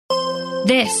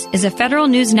This is a Federal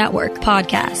News Network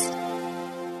podcast.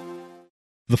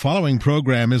 The following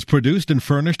program is produced and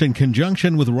furnished in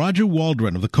conjunction with Roger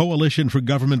Waldron of the Coalition for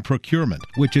Government Procurement,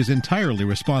 which is entirely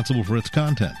responsible for its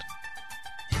content.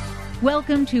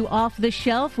 Welcome to Off the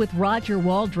Shelf with Roger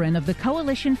Waldron of the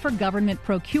Coalition for Government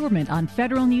Procurement on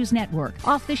Federal News Network.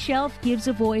 Off the Shelf gives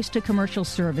a voice to commercial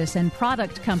service and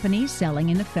product companies selling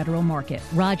in the federal market.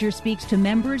 Roger speaks to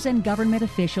members and government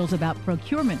officials about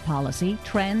procurement policy,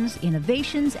 trends,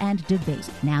 innovations, and debates.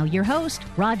 Now your host,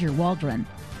 Roger Waldron.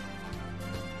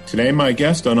 Today, my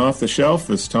guest on Off the Shelf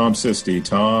is Tom Sisti.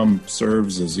 Tom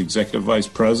serves as Executive Vice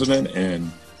President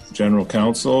and General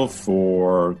Counsel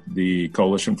for the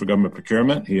Coalition for Government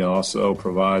Procurement. He also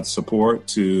provides support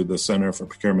to the Center for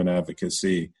Procurement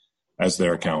Advocacy as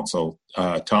their counsel.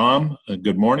 Tom,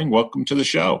 good morning. Welcome to the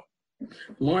show.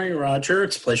 Good morning, Roger.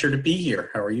 It's a pleasure to be here.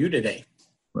 How are you today?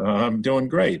 I'm doing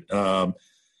great. Well,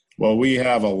 we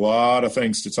have a lot of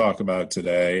things to talk about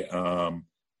today.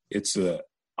 It's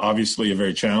obviously a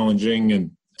very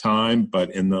challenging time,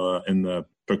 but in the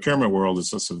procurement world, it's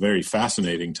just a very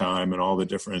fascinating time, and all the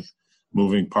different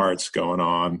moving parts going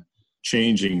on,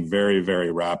 changing very,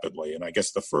 very rapidly. And I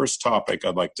guess the first topic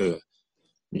I'd like to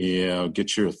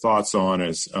get your thoughts on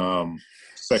is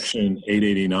Section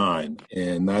 889,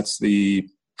 and that's the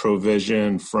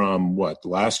provision from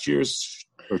last year's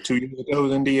or 2 years ago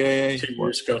with NDAA? 2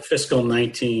 years ago, fiscal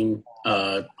 19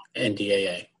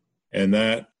 NDAA. And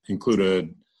that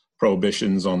included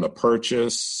prohibitions on the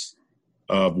purchase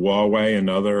of Huawei and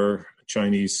other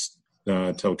Chinese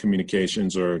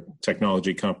telecommunications or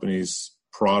technology companies'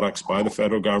 products by the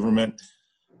federal government.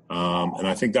 And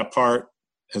I think that part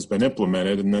has been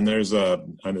implemented. And then there's a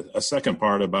second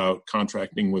part about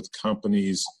contracting with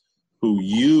companies who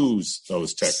use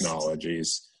those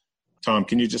technologies. Tom,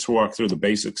 can you just walk through the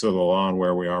basics of the law and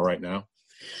where we are right now?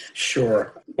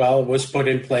 Sure. Well, it was put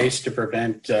in place to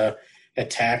prevent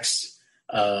attacks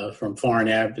from foreign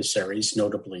adversaries,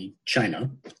 notably China,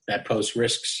 that pose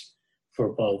risks for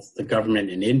both the government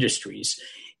and industries.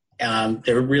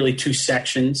 There are really two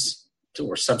sections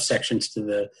or subsections to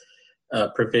the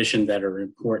provision that are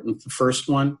important. The first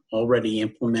one, already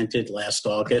implemented last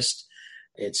August,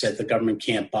 it said the government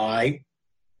can't buy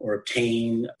or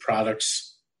obtain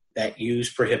products that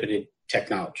use prohibited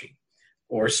technology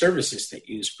or services that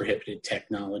use prohibited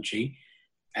technology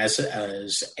as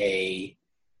a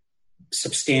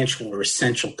substantial or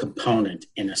essential component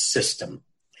in a system.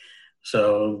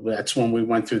 So that's when we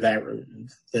went through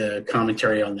the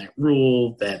commentary on that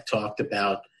rule that talked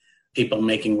about people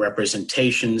making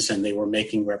representations, and they were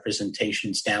making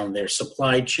representations down their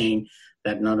supply chain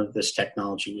that none of this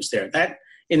technology was there. That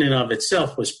in and of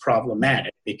itself was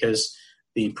problematic because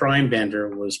the prime vendor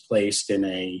was placed in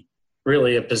a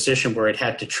position where it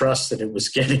had to trust that it was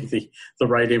getting the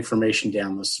right information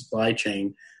down the supply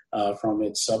chain from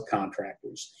its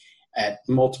subcontractors at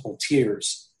multiple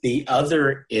tiers. The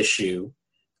other issue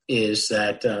is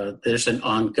that there's an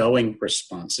ongoing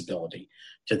responsibility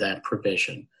to that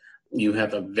provision. You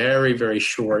have a very, very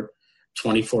short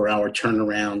 24-hour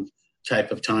turnaround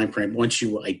type of time frame. Once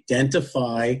you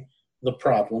identify the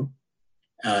problem,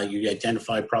 you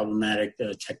identify problematic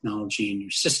technology in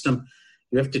your system,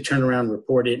 you have to turn around,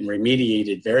 report it, and remediate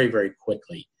it very, very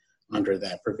quickly under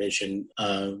that provision.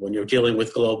 When you're dealing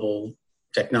with global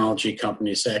technology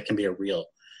companies, that can be a real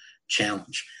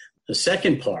challenge. The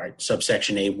second part,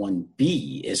 subsection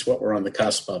A1B, is what we're on the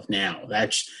cusp of now.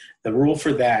 That's the rule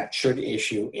for that should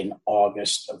issue in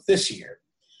August of this year.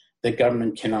 The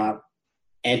government cannot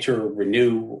enter,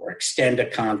 renew, or extend a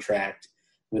contract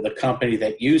with a company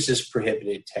that uses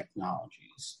prohibited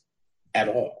technologies at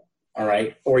all,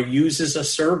 right? Or uses a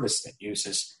service that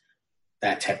uses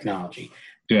that technology.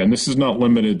 Yeah, and this is not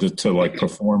limited to like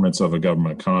performance of a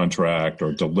government contract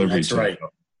or delivery. That's right.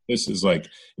 This is like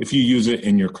if you use it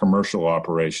in your commercial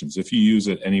operations, if you use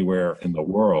it anywhere in the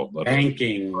world.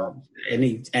 Banking,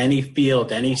 any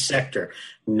field, any sector,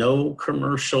 no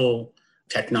commercial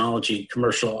technology,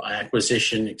 commercial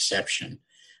acquisition exception.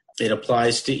 It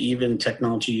applies to even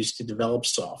technology used to develop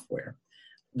software.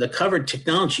 The covered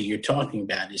technology you're talking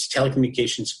about is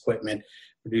telecommunications equipment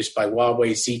produced by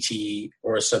Huawei, ZTE,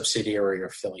 or a subsidiary or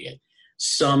affiliate.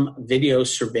 Some video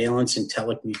surveillance and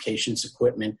telecommunications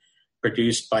equipment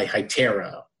produced by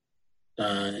Hytera,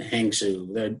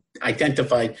 Hangzhou,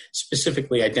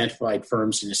 specifically identified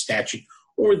firms in a statute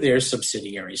or their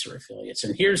subsidiaries or affiliates.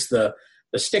 And here's the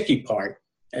sticky part.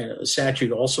 The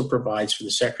statute also provides for the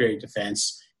Secretary of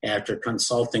Defense, after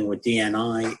consulting with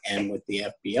DNI and with the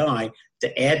FBI,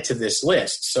 to add to this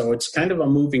list. So it's kind of a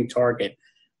moving target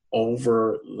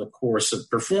over the course of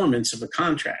performance of a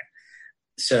contract.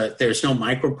 So there's no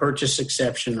micro purchase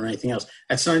exception or anything else.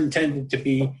 That's not intended to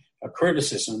be a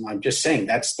criticism. I'm just saying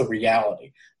that's the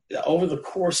reality. Over the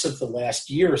course of the last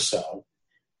year or so,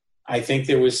 I think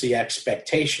there was the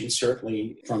expectation,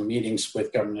 certainly from meetings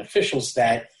with government officials,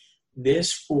 that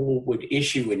this rule would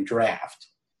issue in draft,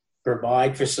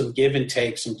 provide for some give and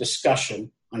take, some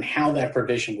discussion on how that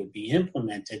provision would be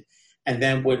implemented, and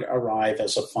then would arrive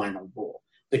as a final rule.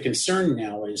 The concern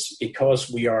now is because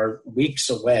we are weeks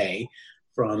away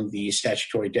from the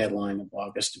statutory deadline of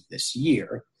August of this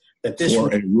year, that this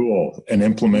for a rule, an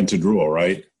implemented rule,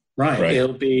 right? Right.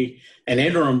 It'll be an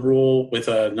interim rule with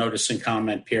a notice and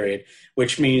comment period,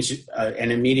 which means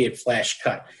an immediate flash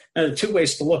cut. Now, there are two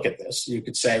ways to look at this. You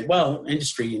could say, well,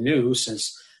 industry, you knew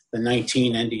since the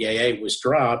 19 NDAA was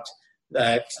dropped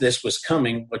that this was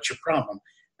coming. What's your problem?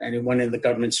 Anyone in the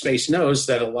government space knows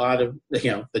that a lot of,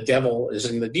 the devil is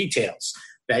in the details,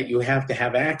 that you have to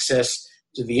have access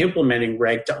to the implementing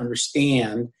reg to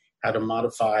understand how to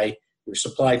modify your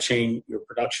supply chain, your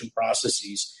production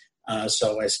processes,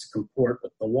 so as to comport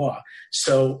with the law.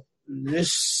 So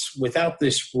without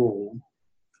this rule,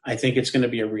 I think it's going to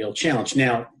be a real challenge.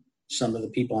 Now, some of the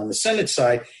people on the Senate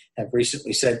side have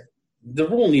recently said the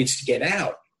rule needs to get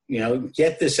out,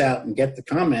 get this out and get the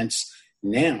comments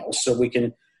now so we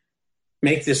can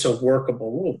make this a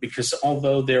workable rule. Because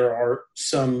although there are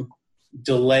some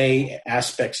delay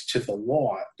aspects to the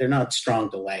law, they're not strong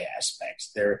delay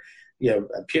aspects. They're,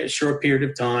 a short period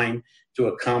of time to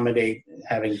accommodate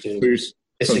having to.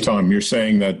 So, Tom, you're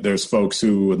saying that there's folks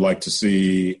who would like to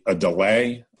see a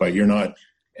delay, but you're not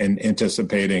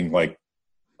anticipating like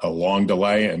a long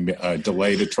delay and a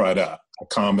delay to try to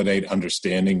accommodate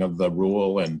understanding of the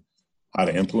rule and how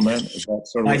to implement? Is that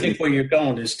sort of I think where you're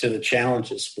going is to the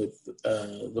challenges with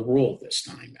the rule this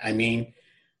time. I mean,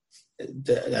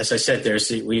 as I said,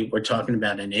 we're talking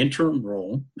about an interim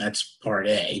rule. That's part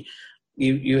A.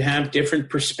 You have different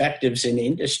perspectives in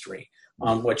industry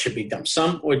on what should be done.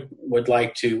 Some would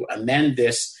like to amend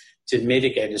this to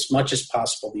mitigate as much as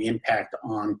possible the impact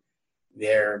on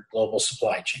their global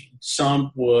supply chain.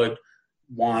 Some would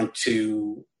want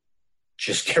to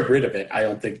just get rid of it. I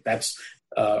don't think that's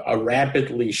a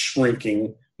rapidly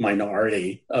shrinking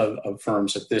minority of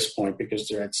firms at this point, because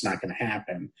that's not going to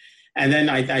happen. And then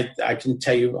I can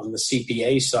tell you on the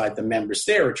CPA side, the members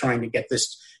there are trying to get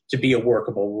this to be a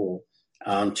workable rule,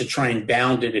 to try and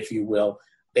bound it, if you will,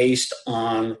 based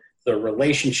on the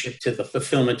relationship to the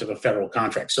fulfillment of a federal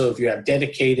contract. So if you have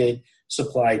dedicated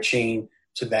supply chain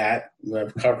to that, you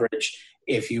have coverage.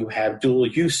 If you have dual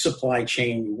use supply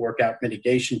chain, you work out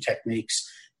mitigation techniques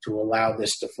to allow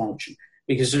this to function.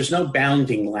 Because there's no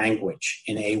bounding language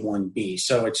in A1B.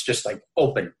 So it's just like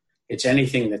open. It's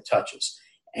anything that touches.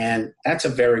 And that's a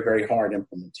very, very hard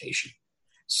implementation.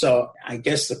 So I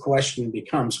guess the question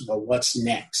becomes, well, what's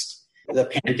next? The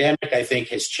pandemic, I think,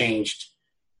 has changed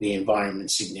the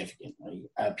environment significantly.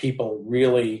 People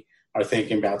really are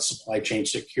thinking about supply chain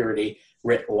security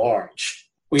writ large.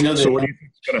 We know that. So what do you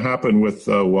think is going to happen with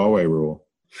the Huawei rule?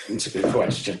 It's a good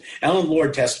question. Ellen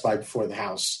Lord testified before the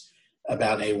House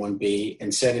about A1B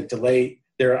and said it delayed.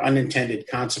 There are unintended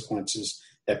consequences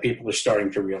that people are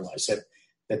starting to realize,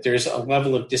 that there's a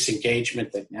level of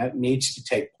disengagement that needs to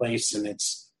take place, and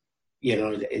it's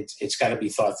got to be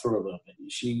thought through a little bit.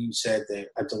 She said that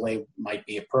a delay might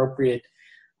be appropriate.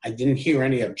 I didn't hear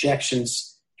any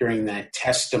objections during that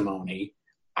testimony.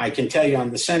 I can tell you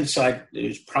on the Senate side,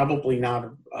 there's probably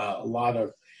not a lot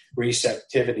of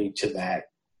receptivity to that,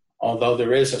 although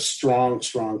there is a strong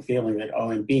feeling that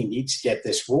OMB needs to get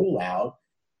this rule out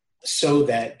so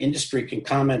that industry can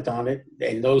comment on it,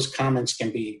 and those comments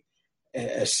can be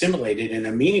assimilated in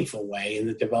a meaningful way in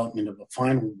the development of a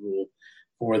final rule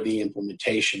for the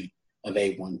implementation of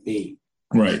A1B.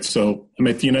 Right. So, I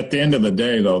mean, at the end of the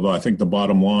day, though, I think the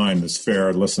bottom line is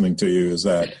fair listening to you is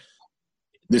that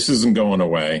this isn't going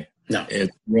away. No.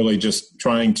 It's really just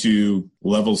trying to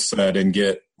level set and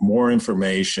get more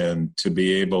information to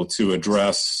be able to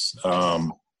address,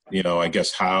 I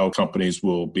guess, how companies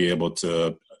will be able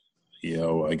to,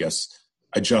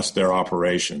 adjust their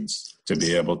operations to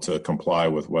be able to comply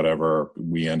with whatever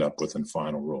we end up with in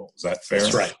final rule. Is that fair?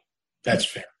 That's right. That's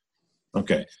fair.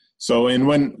 Okay. So, and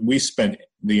when we spent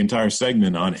the entire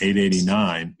segment on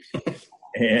 889,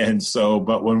 and so,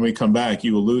 but when we come back,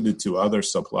 you alluded to other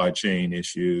supply chain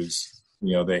issues,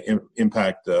 the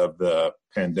impact of the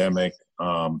pandemic.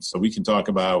 So we can talk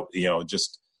about,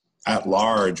 just at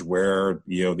large where,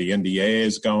 the NDA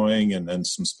is going, and then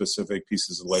some specific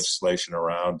pieces of legislation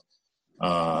around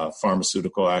active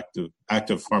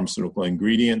pharmaceutical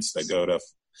ingredients that go to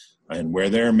and where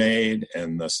they're made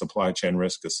and the supply chain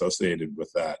risk associated with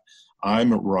that.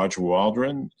 I'm Roger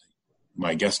Waldron.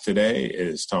 My guest today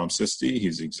is Tom Sisti.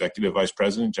 He's Executive Vice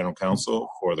President, General Counsel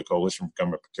for the Coalition for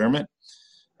Government Procurement.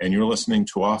 And you're listening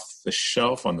to Off the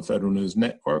Shelf on the Federal News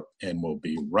Network, and we'll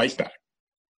be right back.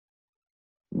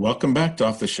 Welcome back to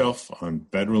Off the Shelf on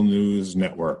Federal News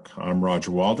Network. I'm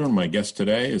Roger Waldron. My guest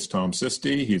today is Tom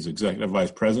Sisti. He's Executive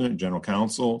Vice President, General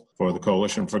Counsel for the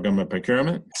Coalition for Government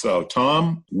Procurement. So,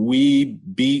 Tom, we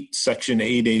beat Section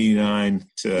 889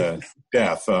 to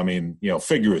death,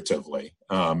 figuratively,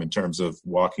 in terms of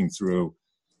walking through,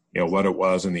 what it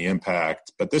was and the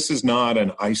impact. But this is not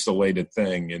an isolated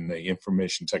thing in the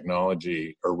information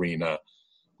technology arena.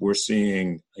 We're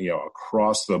seeing,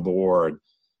 across the board,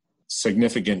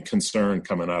 significant concern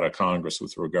coming out of Congress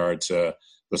with regard to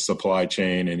the supply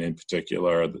chain and in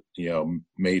particular,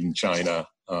 made in China,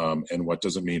 and what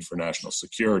does it mean for national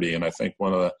security. And I think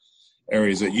one of the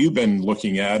areas that you've been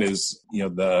looking at is,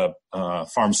 the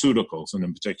pharmaceuticals. And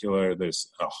in particular, there's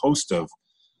a host of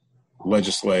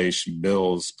legislation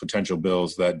bills, potential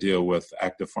bills that deal with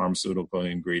active pharmaceutical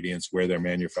ingredients, where they're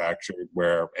manufactured,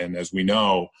 and as we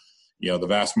know, the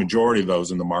vast majority of those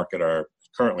in the market are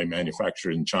currently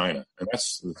manufactured in China, and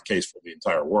that's the case for the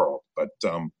entire world. But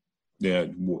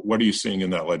what are you seeing in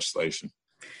that legislation?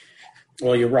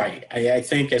 Well, you're right. I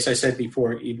think, as I said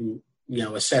before, even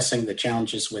assessing the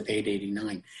challenges with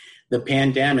 889, the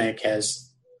pandemic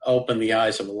has opened the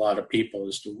eyes of a lot of people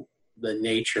as to the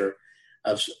nature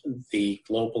of the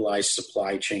globalized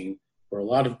supply chain for a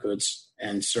lot of goods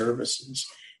and services.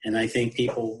 And I think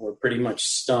people were pretty much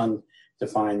stunned to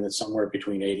find that somewhere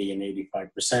between 80 and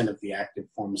 85% of the active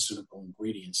pharmaceutical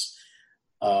ingredients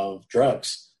of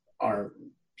drugs are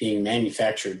being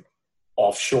manufactured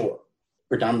offshore,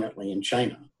 predominantly in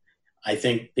China. I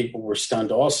think people were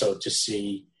stunned also to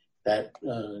see that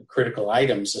critical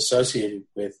items associated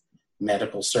with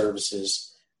medical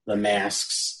services, the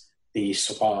masks, the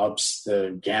swabs,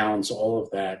 the gowns, all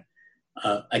of that,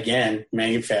 again,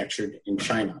 manufactured in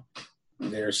China.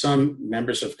 There are some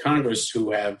members of Congress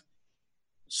who have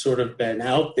sort of been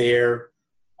out there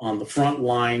on the front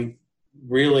line,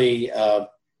 really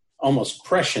almost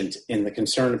prescient in the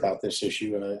concern about this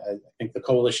issue. I think the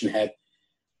coalition had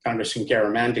Congressman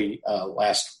Garamendi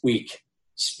last week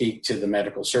speak to the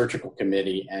Medical Surgical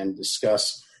Committee and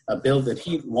discuss a bill that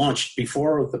he launched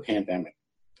before the pandemic,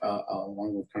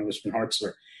 along with Congressman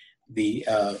Hartzler, the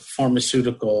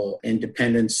Pharmaceutical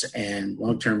Independence and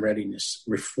Long-Term Readiness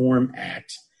Reform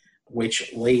Act,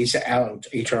 which lays out,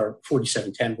 HR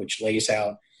 4710, which lays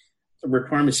out the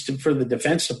requirements for the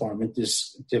Defense Department to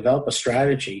develop a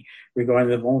strategy regarding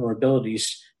the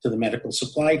vulnerabilities to the medical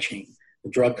supply chain, the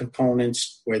drug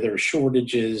components, where there are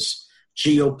shortages,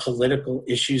 geopolitical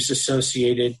issues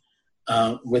associated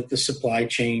with the supply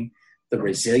chain, the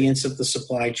resilience of the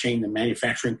supply chain, the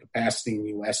manufacturing capacity in the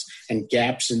U.S., and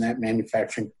gaps in that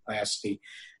manufacturing capacity,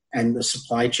 and the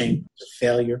supply chain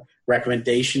failure,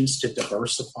 recommendations to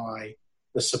diversify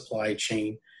the supply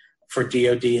chain. For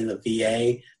DOD and the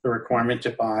VA, the requirement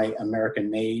to buy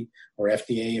American-made or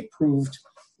FDA-approved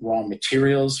raw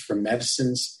materials for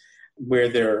medicines. Where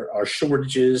there are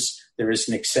shortages, there is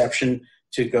an exception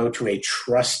to go to a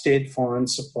trusted foreign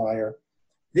supplier.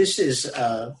 This is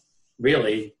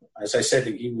really, as I said,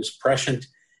 he was prescient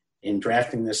in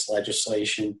drafting this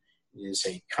legislation. It is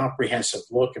a comprehensive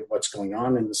look at what's going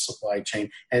on in the supply chain,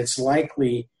 and it's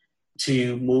likely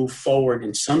to move forward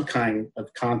in some kind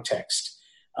of context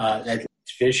that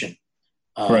vision.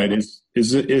 Right. Is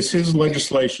his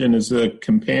legislation, is the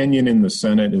companion in the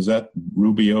Senate, is that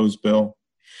Rubio's bill?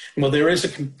 Well, there is a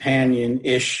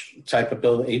companion-ish type of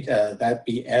bill, that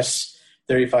be S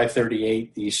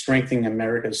 3538, the Strengthening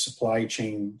America's Supply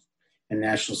Chain and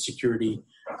National Security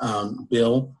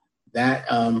bill. That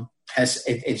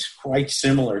it's quite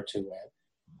similar to it.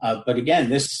 But again,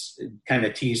 this kind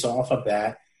of tees off of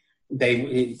that.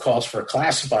 It calls for a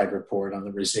classified report on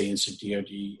the resilience of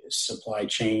DoD supply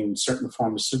chain, certain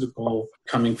pharmaceutical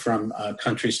coming from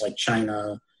countries like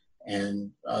China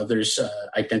and others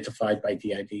identified by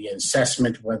DID,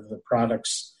 assessment whether the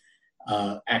products,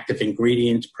 active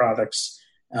ingredient products,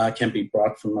 can be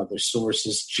brought from other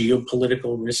sources,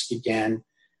 geopolitical risk again,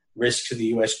 risk to the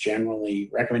U.S. generally,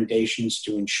 recommendations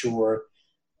to ensure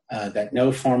that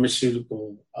no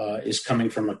pharmaceutical is coming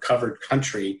from a covered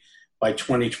country by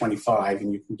 2025,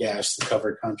 and you can guess the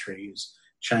covered country is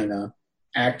China.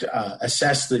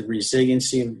 Assess the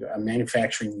resiliency of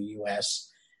manufacturing in the U.S.,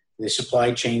 the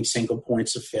supply chain single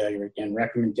points of failure, again,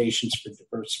 recommendations for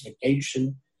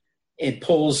diversification.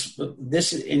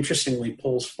 This interestingly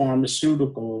pulls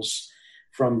pharmaceuticals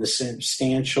from the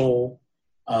substantial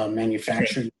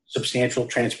manufacturing, substantial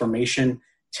transformation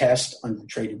test under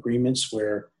trade agreements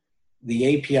where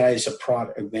the API is a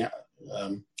product,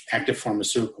 active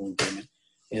pharmaceutical ingredient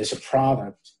is a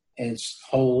product. It's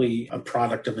wholly a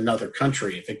product of another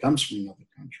country if it comes from another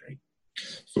country.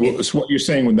 So what you're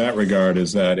saying with that regard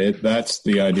is that that's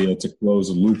the idea to close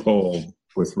a loophole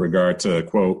with regard to,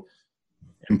 quote,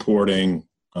 importing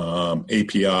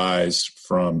APIs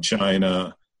from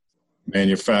China,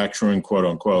 manufacturing, quote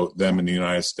unquote, them in the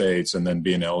United States, and then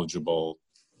being eligible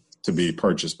to be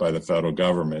purchased by the federal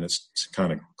government. It's to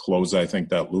kind of close, I think,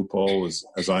 that loophole,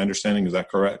 as I understanding. Is that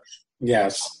correct?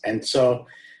 Yes. And so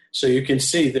you can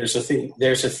see there's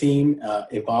a theme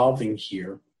evolving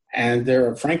here.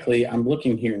 And frankly, I'm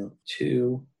looking here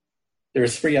there are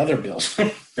 3 other bills,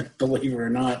 believe it or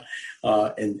not,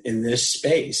 in this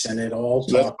space. And it all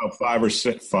so that's about 5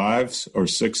 or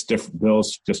 6 different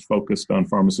bills just focused on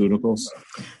pharmaceuticals.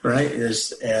 Right.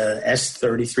 There's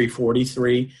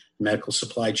S3343, Medical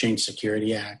Supply Chain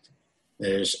Security Act.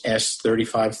 There's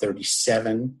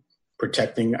S3537,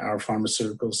 Protecting Our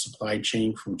Pharmaceutical Supply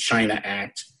Chain from China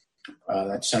Act.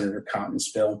 That's Senator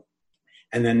Cotton's bill.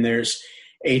 And then there's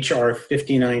HR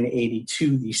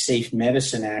 5982, the Safe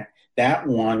Medicine Act. That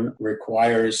one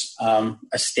requires a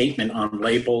statement on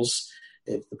labels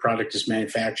if the product is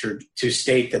manufactured, to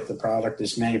state that the product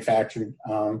is manufactured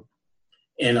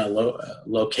in a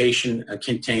location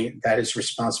that is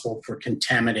responsible for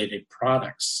contaminated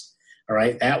products. All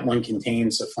right, that one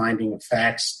contains a finding of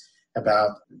facts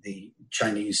about the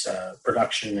Chinese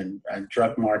production and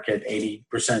drug market, 80%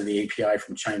 of the API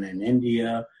from China and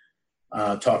India,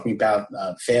 talking about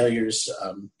failures,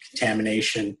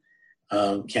 contamination,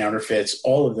 counterfeits,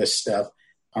 all of this stuff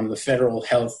on the Federal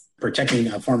Health Protecting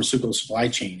Pharmaceutical Supply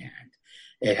Chain Act.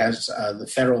 It has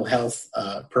the Federal Health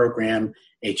Program,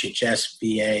 HHS,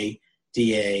 VA,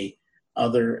 DA,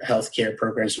 other healthcare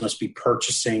programs must be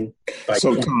purchasing.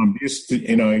 So, Tom,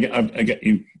 I get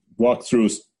you walk through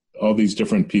all these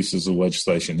different pieces of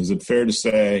legislation. Is it fair to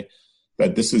say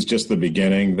that this is just the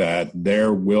beginning, that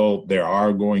there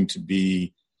are going to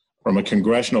be, from a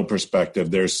congressional perspective,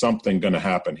 there's something going to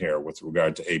happen here with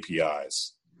regard to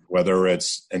APIs, whether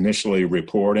it's initially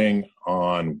reporting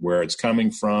on where it's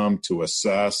coming from to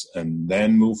assess and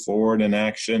then move forward in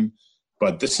action?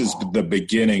 But this is the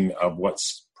beginning of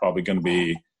what's probably going to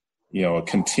be, a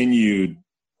continued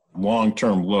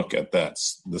long-term look at the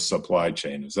supply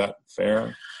chain. Is that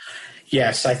fair?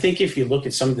 Yes. I think if you look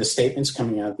at some of the statements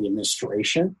coming out of the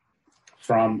administration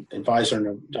from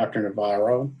advisor Dr.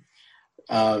 Navarro,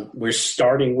 we're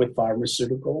starting with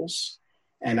pharmaceuticals.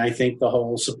 And I think the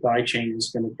whole supply chain is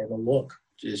going to get a look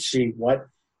to see what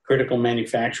critical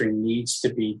manufacturing needs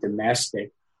to be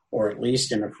domestic, or at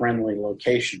least in a friendly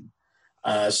location,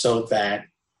 so that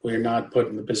we're not put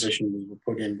in the position we were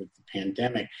put in with the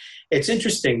pandemic. It's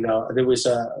interesting, though. There was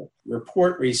a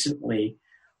report recently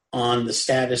on the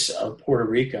status of Puerto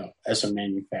Rico as a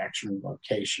manufacturing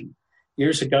location.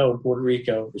 Years ago, Puerto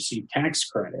Rico received tax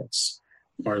credits,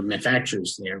 or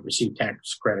manufacturers there received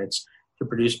tax credits to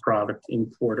produce product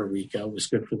in Puerto Rico. It was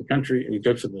good for the country,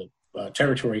 good for the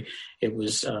territory. It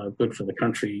was good for the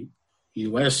country,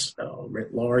 U.S.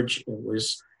 Writ large. It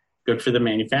was good for the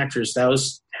manufacturers.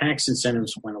 Those tax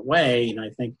incentives went away, and I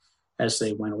think as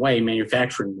they went away,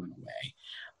 manufacturing went away.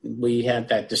 We had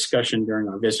that discussion during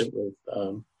our visit with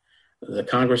the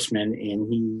congressman,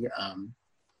 and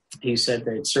he said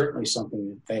that it's certainly something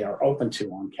that they are open to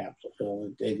on Capitol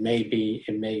Hill. It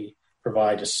may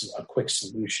provide a quick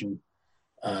solution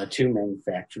to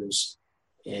manufacturers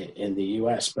in the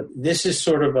U.S. But this is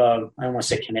sort of I don't want to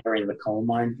say canary in the coal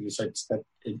mine, because that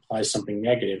implies something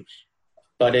negative.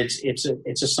 But it's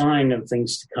a sign of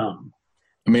things to come.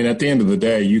 I mean, at the end of the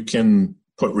day, you can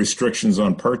put restrictions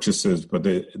on purchases, but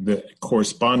the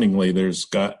correspondingly,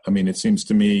 it seems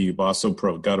to me you've also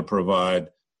got to provide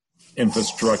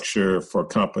infrastructure for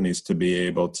companies to be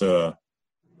able to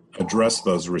address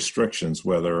those restrictions,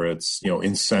 whether it's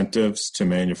incentives to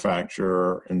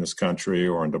manufacture in this country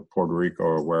or into Puerto Rico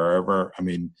or wherever. I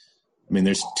mean,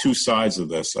 there's two sides of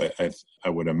this. I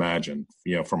would imagine,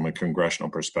 from a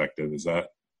congressional perspective. Is that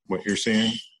what you're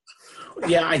seeing?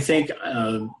 Yeah, I think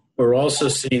we're also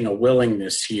seeing a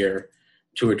willingness here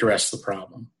to address the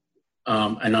problem,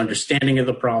 an understanding of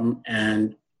the problem,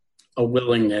 and a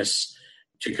willingness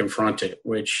to confront it,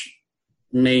 which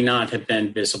may not have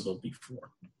been visible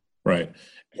before. Right.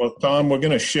 Well, Tom, we're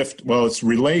going to shift. Well, it's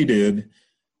related.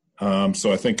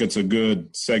 So I think it's a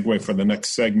good segue for the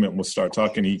next segment. We'll start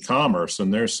talking e-commerce,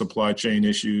 and there's supply chain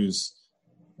issues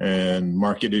and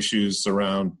market issues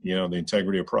around, the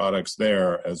integrity of products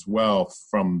there as well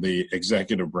from the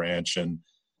executive branch, and,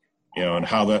 and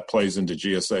how that plays into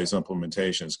GSA's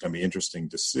implementation is going to be interesting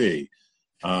to see.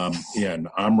 And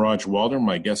I'm Roger Waldron.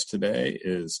 My guest today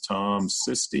is Tom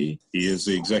Sisti. He is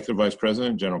the Executive Vice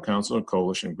President, General Counsel of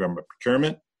Coalition for Government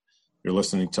Procurement. You're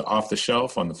listening to Off the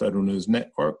Shelf on the Federal News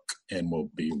Network, and we'll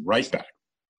be right back.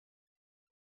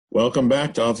 Welcome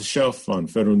back to Off the Shelf on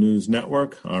Federal News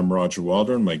Network. I'm Roger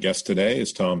Waldron. My guest today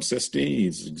is Tom Sisti.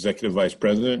 He's Executive Vice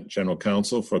President, General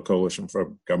Counsel for Coalition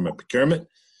for Government Procurement.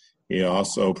 He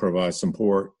also provides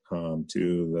support to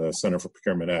the Center for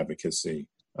Procurement Advocacy.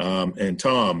 And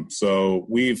Tom, so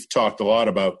we've talked a lot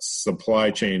about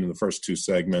supply chain in the first two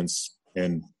segments,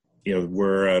 and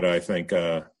we're at, I think,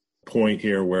 a point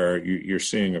here where you're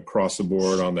seeing across the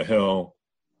board on the Hill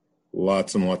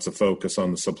lots and lots of focus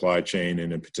on the supply chain,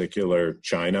 and in particular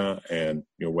China, and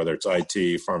whether it's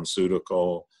IT,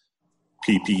 pharmaceutical,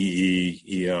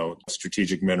 PPE,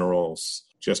 strategic minerals,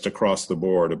 just across the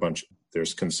board,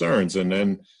 there's concerns. And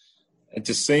then at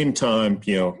the same time,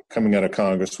 coming out of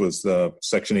Congress was the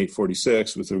Section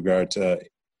 846 with regard to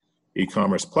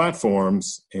e-commerce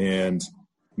platforms, and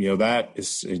that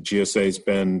is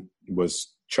GSA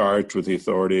was charged with the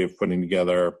authority of putting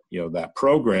together, that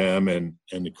program. And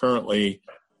currently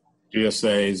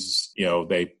GSA's,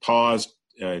 they paused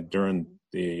during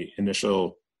the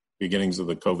initial beginnings of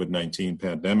the COVID-19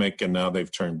 pandemic, and now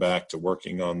they've turned back to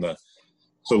working on the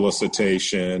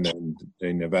solicitation and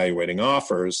evaluating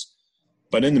offers.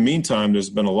 But in the meantime, there's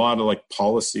been a lot of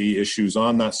policy issues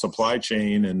on that supply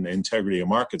chain and integrity of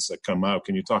markets that come out.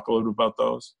 Can you talk a little bit about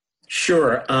those?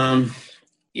 Sure.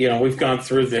 We've gone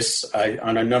through this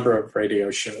on a number of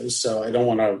radio shows, so I don't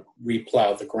want to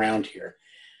replow the ground here.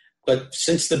 But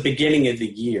since the beginning of the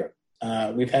year,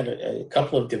 we've had a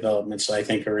couple of developments that I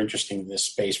think are interesting in this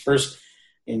space. First,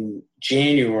 in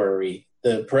January,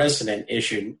 the president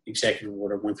issued Executive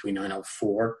Order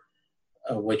 13904,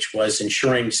 which was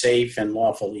ensuring safe and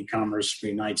lawful e-commerce for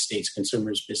United States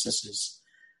consumers, businesses,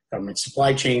 government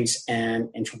supply chains, and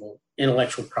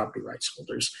intellectual property rights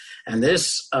holders. And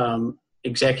this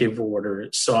executive order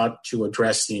sought to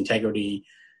address the integrity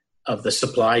of the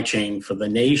supply chain for the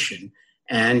nation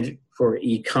and for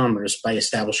e-commerce by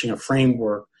establishing a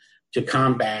framework to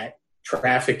combat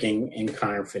trafficking in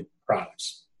counterfeit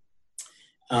products.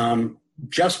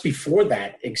 Just before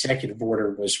that executive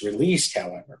order was released,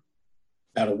 however,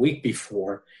 about a week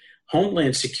before,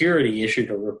 Homeland Security issued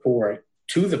a report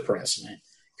to the president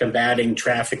combating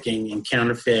trafficking in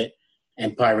counterfeit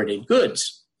and pirated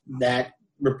goods. That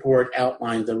report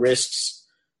outlined the risks,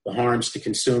 the harms to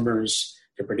consumers,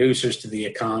 to producers, to the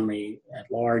economy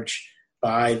at large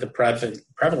by the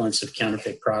prevalence of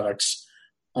counterfeit products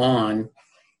on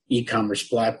e-commerce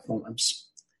platforms.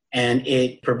 And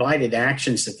it provided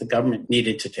actions that the government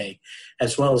needed to take,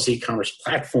 as well as e-commerce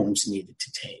platforms needed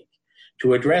to take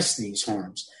to address these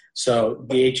harms. So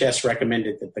DHS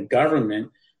recommended that the government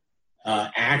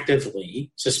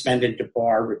actively suspend and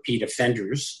debar repeat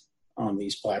offenders on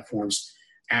these platforms,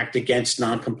 act against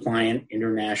non-compliant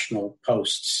international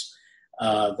posts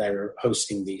that are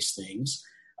hosting these things,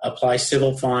 apply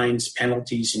civil fines,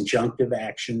 penalties, injunctive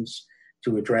actions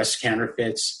to address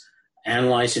counterfeits,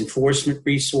 analyze enforcement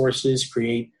resources,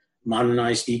 create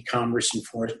modernized e-commerce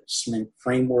enforcement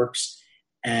frameworks,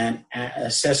 and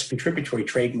assess contributory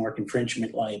trademark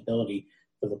infringement liability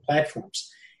for the platforms.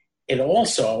 It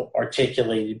also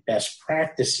articulated best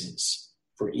practices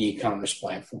for e-commerce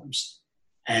platforms.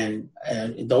 And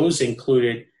those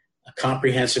included a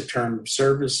comprehensive term of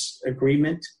service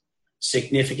agreement,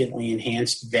 significantly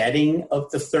enhanced vetting of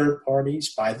the third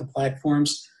parties by the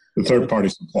platforms. The third party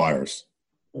suppliers,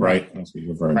 right? That's what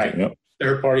you're referring to. Yep.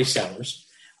 Third party sellers.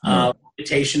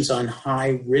 Limitations on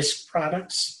high risk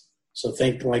products. So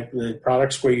think like the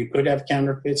products where you could have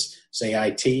counterfeits, say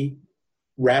IT,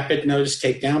 rapid notice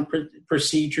takedown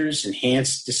procedures,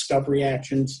 enhanced discovery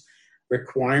actions,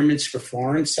 requirements for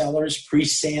foreign sellers,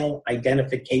 pre-sale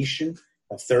identification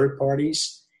of third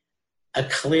parties, a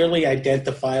clearly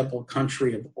identifiable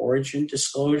country of origin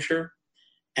disclosure,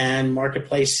 and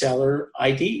marketplace seller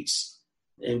IDs.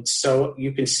 And so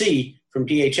you can see from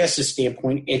DHS's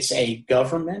standpoint, it's a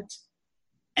government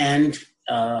and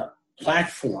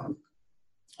platform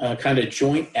kind of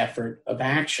joint effort of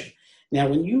action. Now,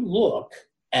 when you look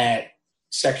at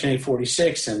Section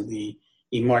 846 and the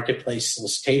e-marketplace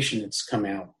solicitation that's come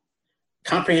out,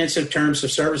 comprehensive terms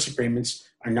of service agreements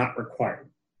are not required.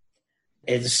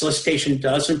 The solicitation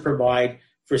doesn't provide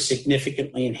for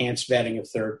significantly enhanced vetting of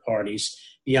third parties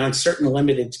beyond certain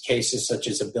limited cases such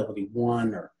as Ability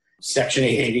One or Section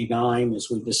 889, as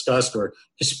we discussed, or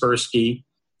Kaspersky.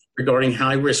 Regarding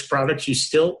high-risk products, you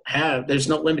still have, there's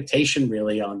no limitation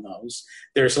really on those.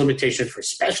 There's limitation for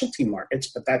specialty markets,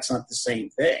 but that's not the same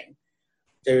thing.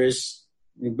 There's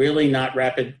really not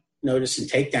rapid notice and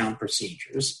takedown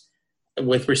procedures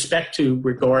with respect to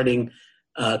regarding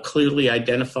clearly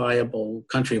identifiable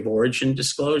country of origin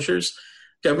disclosures.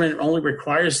 Government only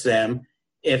requires them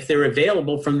if they're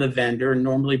available from the vendor and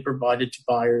normally provided to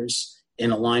buyers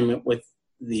in alignment with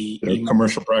the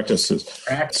commercial practices.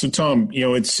 So, Tom,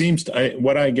 it seems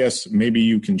what I guess maybe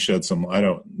you can shed some, I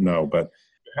don't know, but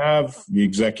you have the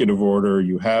executive order,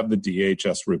 you have the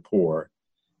DHS report,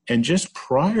 and just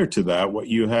prior to that, what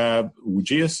you have,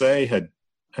 GSA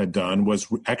had done was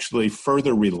actually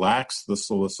further relax the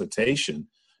solicitation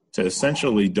to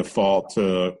essentially default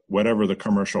to whatever the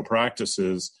commercial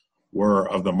practices were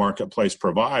of the marketplace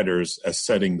providers as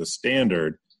setting the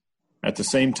standard. At the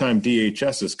same time,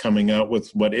 DHS is coming out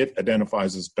with what it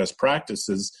identifies as best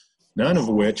practices, none of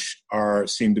which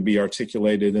seem to be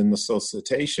articulated in the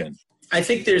solicitation. I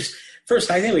think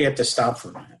we have to stop for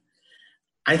a minute.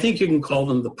 I think you can call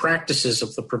them the practices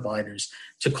of the providers.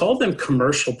 To call them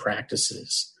commercial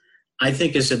practices, I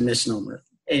think is a misnomer.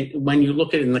 When you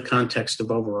look at it in the context of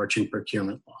overarching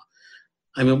procurement law.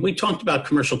 I mean, we talked about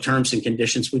commercial terms and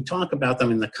conditions. We talk about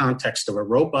them in the context of a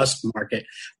robust market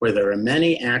where there are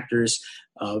many actors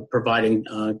providing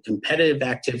competitive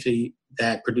activity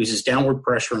that produces downward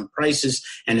pressure on prices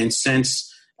and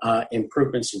incents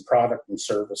improvements in product and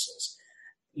services.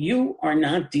 You are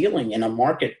not dealing in a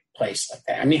marketplace like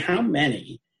that. I mean, how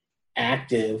many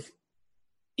active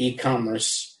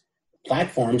e-commerce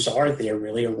platforms are there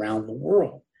really around the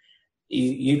world?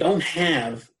 You don't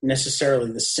have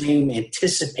necessarily the same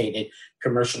anticipated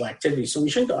commercial activity. So we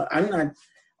shouldn't go,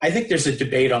 I think there's a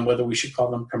debate on whether we should call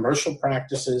them commercial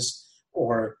practices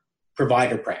or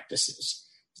provider practices.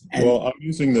 Well, I'm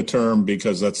using the term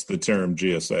because that's the term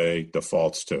GSA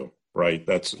defaults to, right?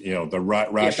 That's, the rationale.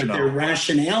 Yeah, but their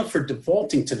rationale for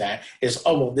defaulting to that is,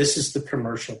 this is the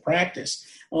commercial practice.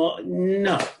 Well,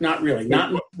 no, not really.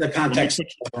 Not in the context of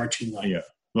overarching law. Yeah.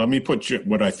 Let me put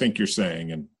what I think you're saying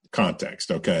in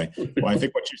context, okay? Well, I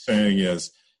think what you're saying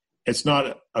is it's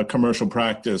not a commercial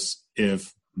practice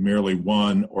if merely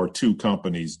one or two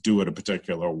companies do it a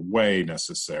particular way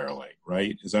necessarily,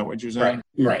 right? Is that what you're saying?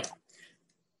 Right.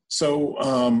 So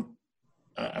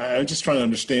I'm just trying to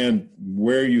understand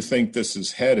where you think this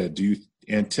is headed. Do you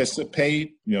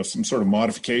anticipate, some sort of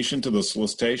modification to the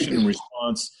solicitation in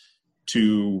response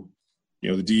to,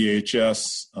 the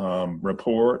DHS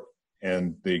report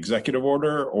and the executive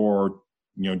order, or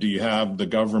do you have the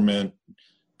government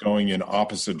going in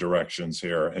opposite directions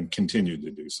here and continue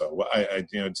to do so?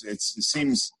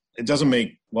 It doesn't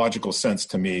make logical sense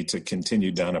to me to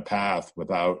continue down a path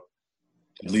without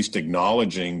at least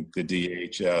acknowledging the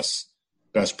DHS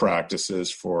best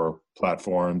practices for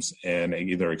platforms and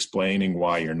either explaining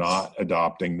why you're not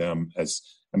adopting them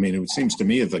it seems to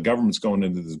me if the government's going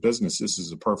into this business, this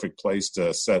is a perfect place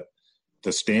to set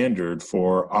the standard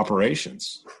for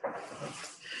operations.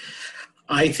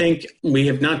 I think we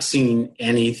have not seen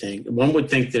anything. One would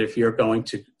think that if you're going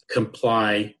to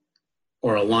comply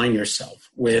or align yourself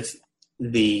with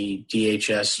the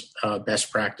DHS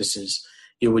best practices,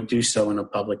 you would do so in a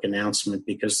public announcement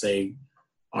because they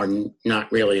are not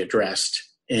really addressed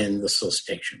in the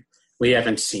solicitation. We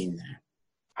haven't seen that.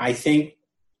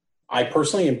 I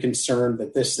personally am concerned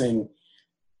that this thing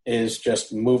is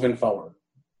just moving forward.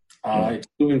 It's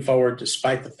moving forward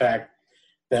despite the fact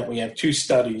that we have two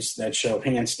studies that show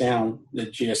hands down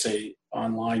that GSA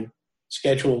online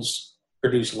schedules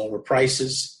produce lower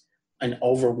prices an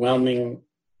overwhelming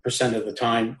percent of the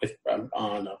time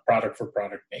on a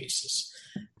product-for-product basis.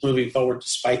 Moving forward,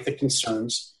 despite the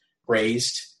concerns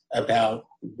raised about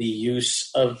the use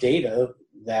of data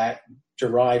that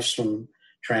derives from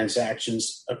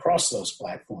transactions across those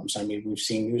platforms. We've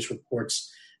seen news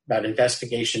reports about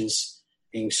investigations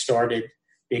being started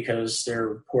because there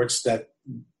are reports that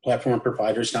platform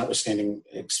providers, notwithstanding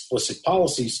explicit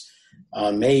policies,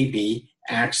 may be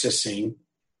accessing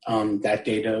that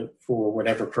data for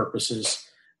whatever purposes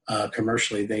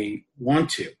commercially they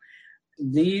want to.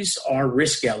 These are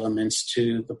risk elements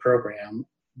to the program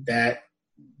that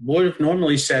would have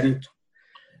normally set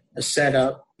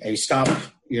up a stop,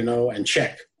 and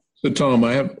check. So, Tom,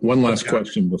 I have one last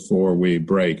question before we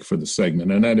break for the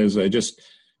segment, and that is I guess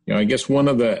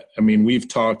we've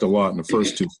talked a lot in the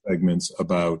first two segments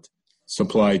about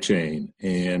supply chain.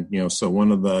 And, so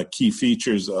one of the key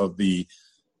features of the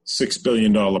 $6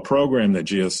 billion program that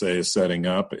GSA is setting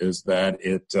up is that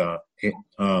it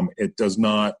does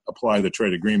not apply the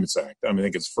Trade Agreements Act. I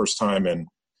think it's the first time in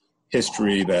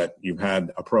history that you've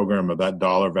had a program of that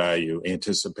dollar value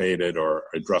anticipated or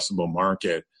addressable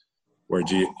market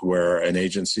where an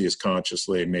agency has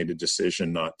consciously made a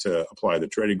decision not to apply the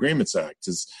Trade Agreements Act.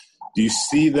 Do you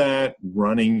see that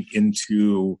running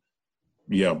into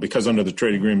because under the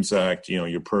Trade Agreements Act,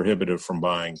 you're prohibited from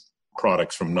buying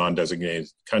products from non-designated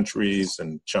countries,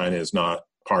 and China is not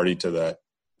party to that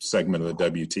segment of the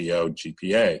WTO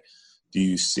GPA. Do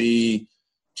you see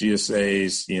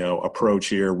GSA's, approach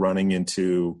here running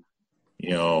into,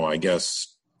 I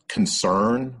guess,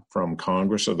 concern from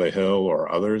Congress of the Hill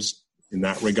or others in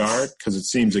that regard? Because it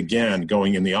seems, again,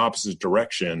 going in the opposite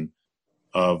direction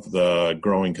of the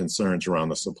growing concerns around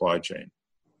the supply chain.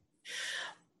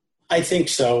 I think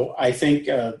so. I think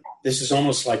this is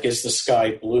almost like, is the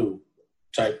sky blue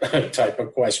type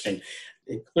of question.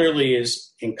 It clearly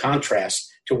is in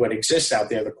contrast to what exists out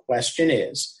there. The question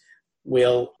is,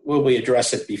 will we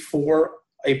address it before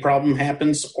a problem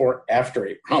happens or after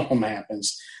a problem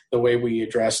happens, the way we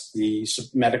address the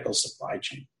medical supply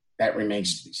chain? That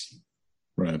remains to be seen.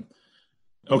 Right.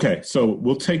 Okay, so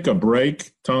we'll take a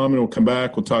break, Tom, and we'll come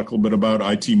back. We'll talk a little bit about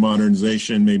IT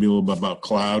modernization, maybe a little bit about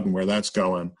cloud and where that's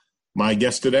going. My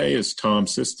guest today is Tom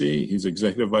Sisti. He's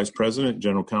Executive Vice President,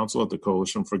 General Counsel at the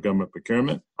Coalition for Government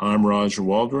Procurement. I'm Roger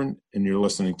Waldron, and you're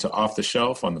listening to Off the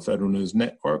Shelf on the Federal News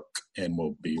Network, and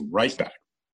we'll be right back.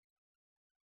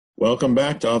 Welcome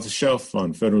back to Off the Shelf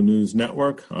on Federal News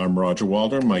Network. I'm Roger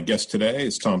Waldron. My guest today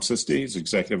is Tom Sisti. He's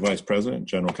Executive Vice President,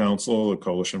 General Counsel of the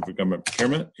Coalition for Government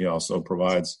Procurement. He also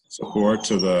provides support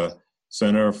to the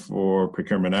Center for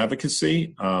Procurement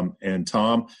Advocacy. And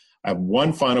Tom, I have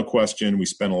one final question. We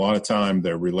spent a lot of time,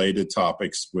 they're related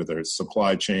topics, whether it's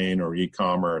supply chain or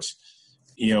e-commerce.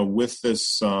 With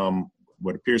this,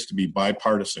 what appears to be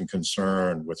bipartisan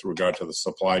concern with regard to the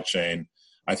supply chain,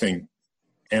 I think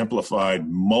amplified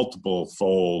multiple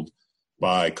fold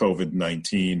by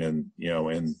COVID-19 and,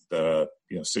 in the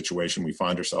situation we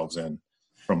find ourselves in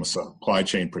from a supply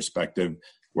chain perspective.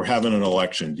 We're having an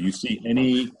election. Do you see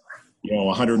any,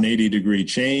 180-degree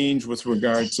change with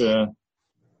regard to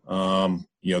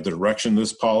the direction of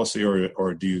this policy,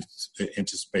 or do you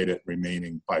anticipate it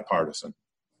remaining bipartisan?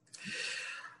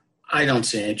 I don't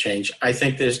see any change. I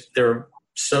think there are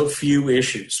so few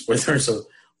issues where there's a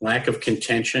lack of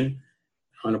contention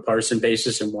on a partisan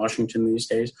basis in Washington these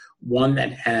days. One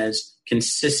that has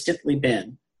consistently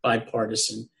been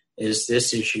bipartisan is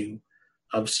this issue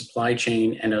of supply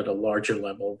chain and at a larger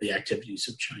level, the activities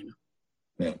of China.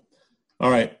 Yeah. All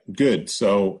right, good.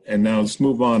 So, and now let's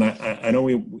move on. I know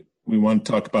we want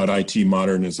to talk about IT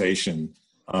modernization.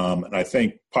 And I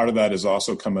think part of that is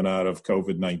also coming out of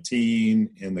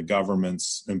COVID-19 and the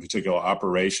government's, in particular,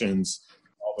 operations,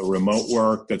 all the remote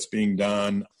work that's being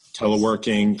done,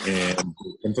 teleworking and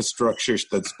infrastructure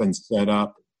that's been set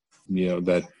up,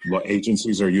 that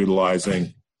agencies are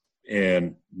utilizing.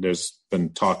 And there's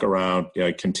been talk around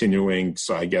continuing,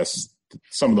 so I guess,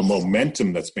 some of the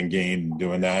momentum that's been gained in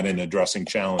doing that and addressing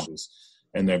challenges.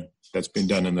 And that's been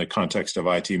done in the context of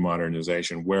IT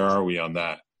modernization. Where are we on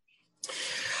that?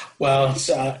 Well,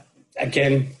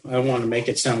 again, I don't want to make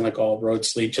it sound like all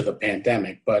roads lead to the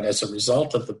pandemic, but as a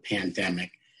result of the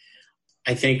pandemic,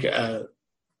 I think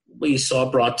we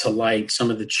saw brought to light some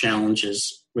of the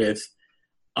challenges with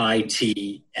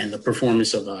IT and the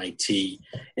performance of IT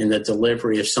in the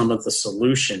delivery of some of the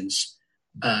solutions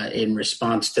in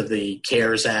response to the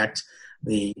CARES Act,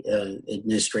 the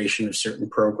administration of certain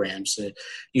programs.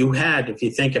 You had, if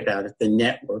you think about it, the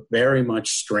network very much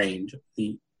strained,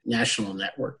 the national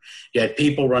network. You had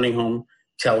people running home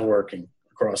teleworking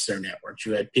across their networks.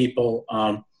 You had people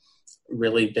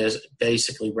really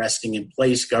basically resting in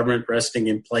place, government resting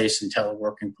in place and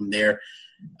teleworking from their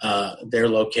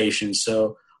locations.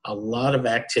 So a lot of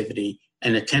activity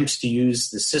and attempts to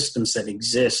use the systems that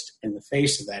exist in the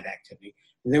face of that activity.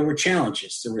 And there were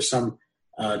challenges. There were some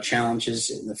challenges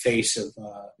in the face of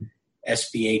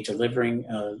SBA delivering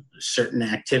certain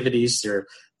activities. There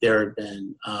have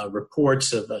been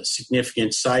reports of a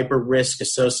significant cyber risk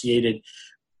associated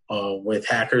with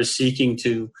hackers seeking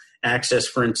to access,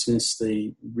 for instance,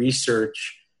 the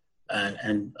research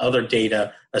and other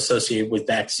data associated with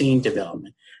vaccine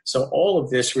development. So all of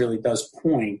this really does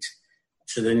point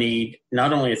to the need,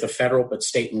 not only at the federal but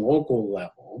state and local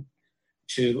level,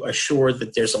 to assure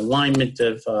that there's alignment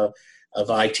of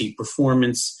IT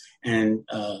performance and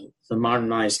the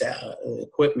modernized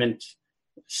equipment,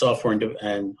 software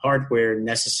and hardware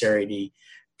necessary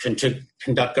to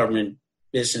conduct government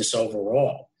business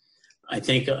overall. I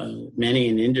think many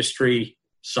in industry,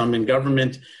 some in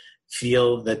government,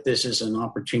 feel that this is an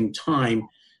opportune time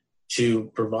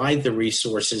to provide the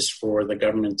resources for the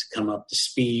government to come up to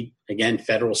speed, again,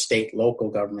 federal, state, local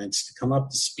governments to come up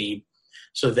to speed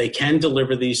so they can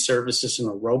deliver these services in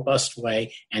a robust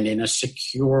way and in a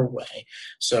secure way.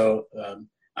 So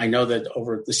I know that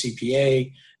over at the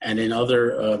CPA and in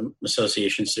other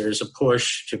associations, there is a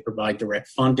push to provide direct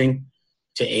funding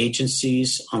to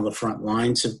agencies on the front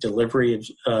lines of delivery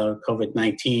of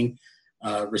COVID-19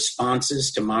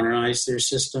 responses to modernize their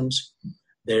systems.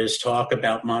 There's talk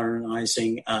about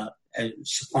modernizing,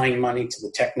 supplying money to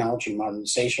the Technology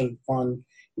Modernization Fund.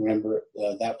 Remember,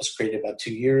 that was created about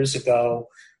 2 years ago.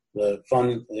 The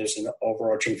fund, there's an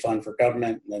overarching fund for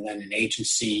government and then an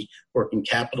agency working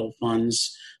capital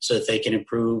funds so that they can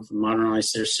improve and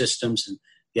modernize their systems. And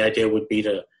the idea would be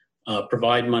to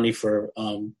provide money for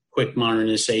quick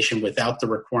modernization without the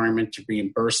requirement to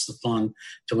reimburse the fund,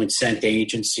 to incent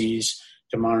agencies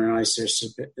to modernize their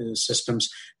systems.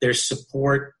 There's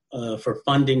support for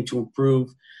funding to improve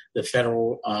the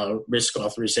Federal Risk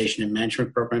Authorization and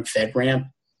Management Program, FedRAMP,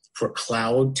 for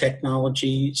cloud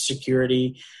technology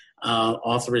security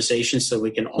authorization so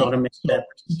we can automate that.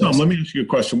 Tom, let me ask you a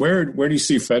question. Where do you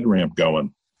see FedRAMP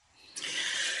going?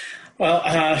 Well,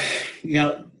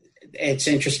 it's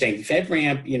interesting.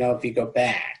 FedRAMP, if you go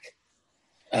back,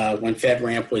 when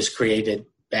FedRAMP was created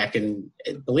back in,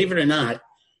 believe it or not,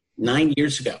 9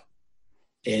 years ago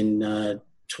in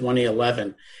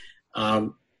 2011,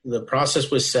 the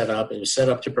process was set up. It was set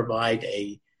up to provide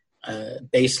a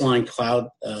baseline cloud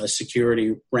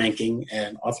security ranking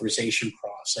and authorization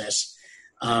process.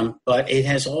 But it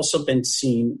has also been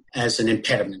seen as an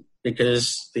impediment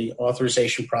because the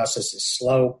authorization process is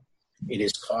slow. It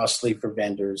is costly for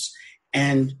vendors.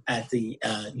 And at the,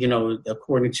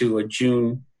 according to a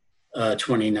June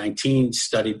 2019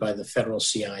 study by the federal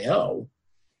CIO,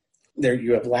 there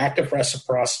you have lack of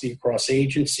reciprocity across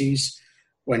agencies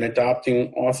when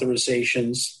adopting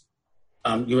authorizations.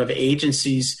 You have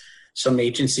some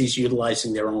agencies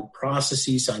utilizing their own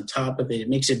processes on top of it. It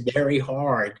makes it very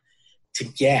hard to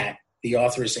get the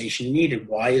authorization needed.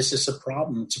 Why is this a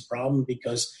problem? It's a problem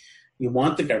because you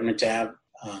want the government to have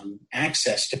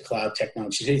access to cloud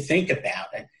technology. So you think about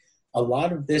it, a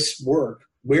lot of this work,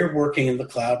 we're working in the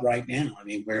cloud right now. I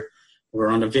mean, we're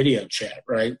on a video chat,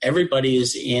 right? Everybody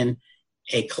is in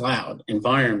a cloud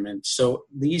environment. So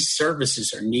these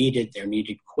services are needed. They're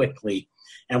needed quickly.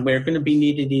 And we're going to be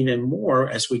needed even more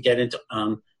as we get into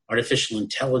artificial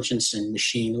intelligence and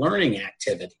machine learning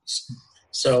activities.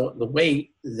 So the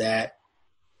way that,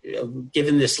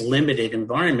 given this limited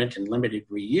environment and limited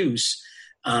reuse,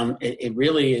 it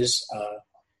really is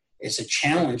a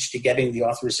challenge to getting the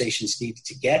authorizations needed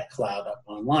to get cloud up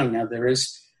online. Now, there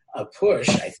is a push,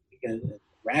 I think, a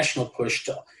rational push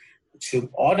to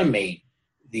automate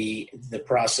the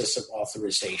process of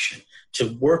authorization,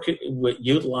 to work with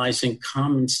utilizing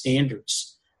common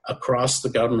standards across the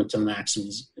government to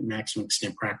maximum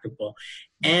extent practicable,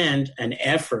 and an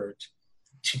effort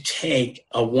to take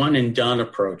a one-and-done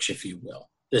approach, if you will,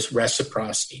 this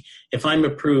reciprocity. If I'm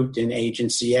approved in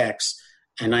agency X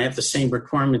and I have the same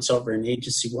requirements over in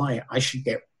agency Y, I should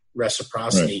get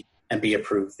reciprocity and be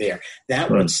approved there. That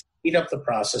would speed up the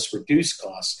process, reduce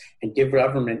costs, and give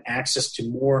government access to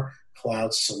more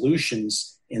cloud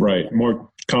solutions.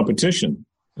 More competition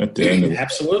at the end of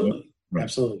Absolutely.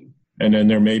 Absolutely. And then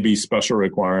there may be special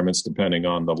requirements depending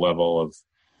on the level of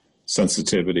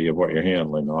sensitivity of what you're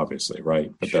handling, obviously,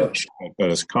 right? But but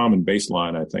as a common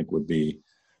baseline, I think would be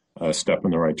a step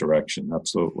in the right direction.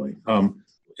 Absolutely.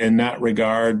 In that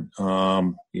regard,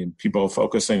 people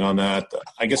focusing on that,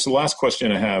 I guess the last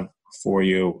question I have for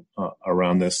you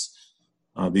around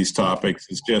these topics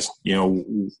is just,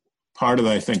 part of,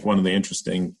 I think, one of the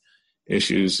interesting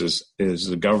issues is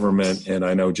the government, and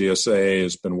I know GSA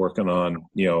has been working on,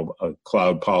 a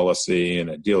cloud policy, and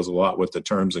it deals a lot with the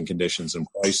terms and conditions and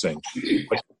pricing.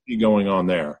 What's going on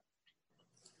there?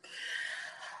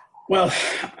 Well,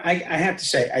 I have to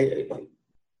say,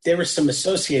 there were some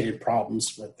associated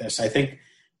problems with this. I think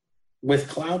with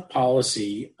cloud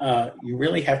policy, you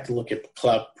really have to look at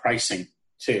cloud pricing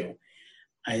too.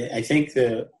 I think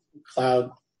the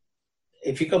cloud,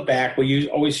 if you go back, we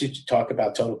always used to talk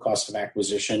about total cost of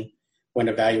acquisition when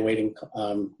evaluating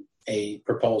a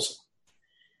proposal.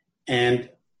 And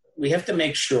we have to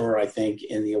make sure, I think,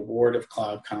 in the award of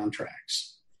cloud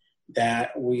contracts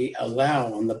that we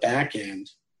allow on the back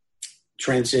end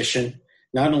transition,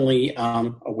 not only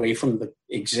away from the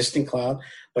existing cloud,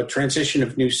 but transition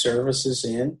of new services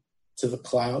in to the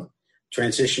cloud,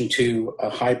 transition to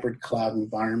a hybrid cloud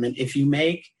environment. If you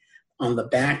make on the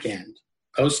back end,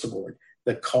 post-award,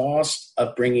 the cost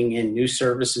of bringing in new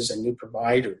services and new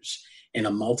providers in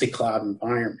a multi-cloud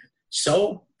environment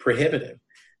so prohibitive,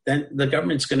 then the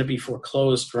government's going to be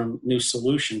foreclosed from new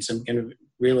solutions and going to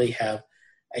really have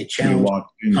a challenge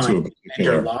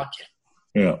vendor lock-in.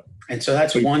 Yeah. And so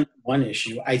that's one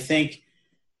issue. I think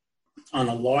in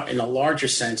a larger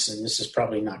sense, and this is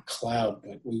probably not cloud,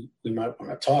 but we might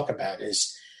want to talk about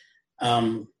is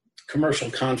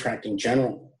commercial contracting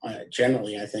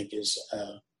generally, I think,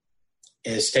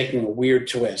 is taking a weird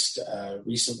twist.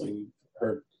 Recently, we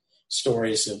heard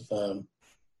stories of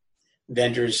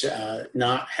vendors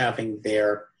not having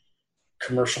their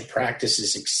commercial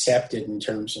practices accepted in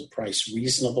terms of price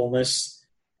reasonableness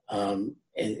in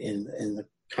the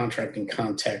contracting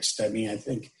context. I mean, I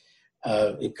think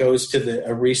it goes to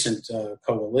a recent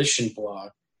coalition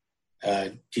blog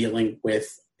dealing with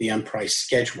the unpriced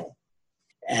schedule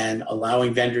and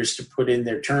allowing vendors to put in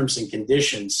their terms and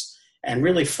conditions and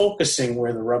really focusing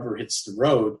where the rubber hits the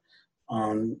road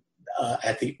on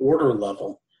at the order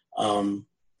level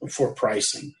for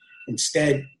pricing.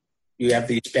 Instead, you have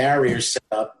these barriers set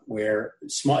up where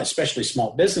especially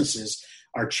small businesses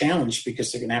are challenged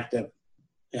because they're going to have to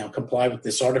comply with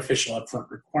this artificial upfront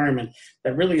requirement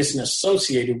that really isn't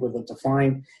associated with a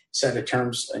defined set of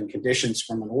terms and conditions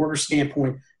from an order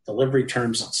standpoint, delivery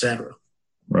terms, et cetera.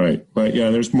 Right. But yeah,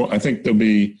 there's more. I think there'll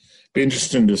be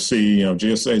interesting to see,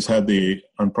 GSA's had the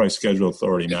unpriced schedule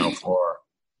authority now for,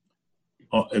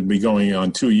 it'll be going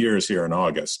on 2 years here in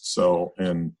August. So,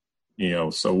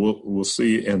 so we'll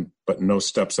see, but no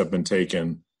steps have been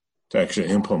taken to actually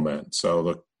implement. So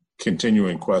the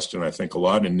continuing question I think a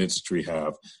lot in industry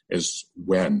have is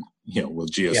when, will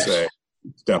GSA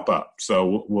step up?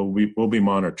 So we'll be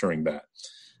monitoring that.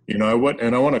 I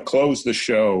want to close the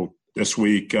show this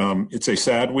week. It's a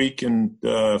sad week in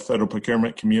the federal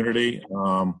procurement community.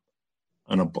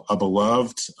 And a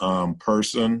beloved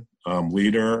person,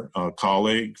 leader,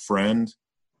 colleague, friend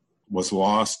was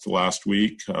lost last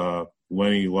week.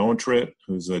 Lenny Lowentritt,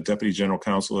 who's a deputy general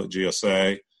counsel at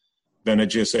GSA, been at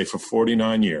GSA for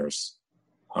 49 years.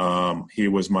 He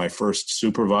was my first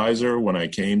supervisor when I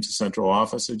came to central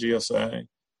office at GSA.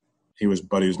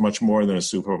 But he was much more than a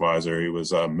supervisor. He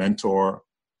was a mentor,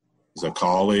 he was a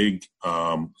colleague,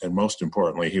 and most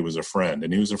importantly, he was a friend.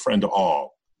 And he was a friend to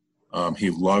all. He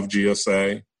loved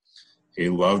GSA. He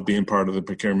loved being part of the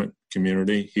procurement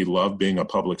community. He loved being a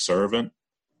public servant.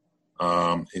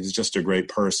 He's just a great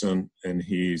person, and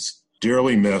he's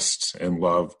dearly missed and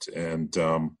loved. And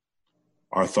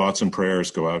our thoughts and prayers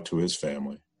go out to his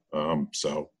family.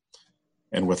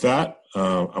 And with that,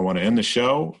 I want to end the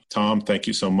show. Tom, thank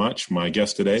you so much. My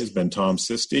guest today has been Tom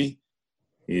Sisti.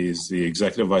 He's the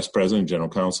Executive Vice President and General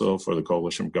Counsel for the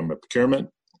Coalition for Government Procurement.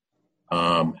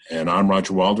 And I'm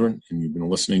Roger Waldron, and you've been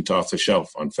listening to Off the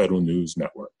Shelf on Federal News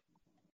Network.